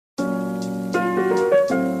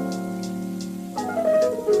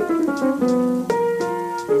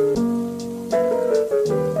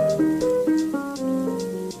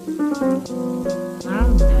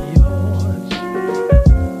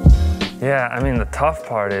mean, the tough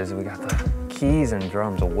part is we got the keys and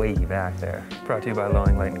drums way back there. Brought to you by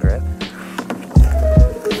Lowing Light and Grit.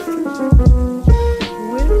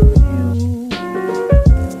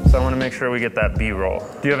 So I want to make sure we get that B-roll.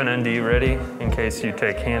 Do you have an ND ready in case you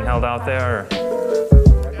take handheld out there?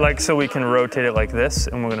 Or, like, so we can rotate it like this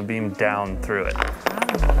and we're going to beam down through it.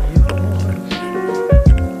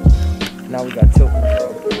 Now we got tilt control.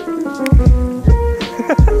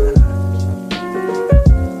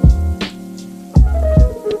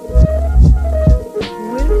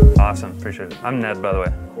 Awesome, appreciate it. I'm Ned, by the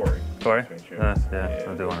way. Corey? Yeah,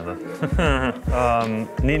 I'll do one of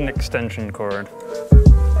those. Need an extension cord.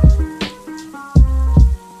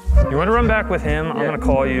 You want to run back with him? I'm gonna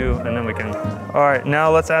call you and then we can. All right, now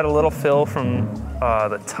let's add a little fill from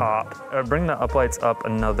the top. Bring the uplights up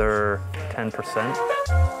another 10%.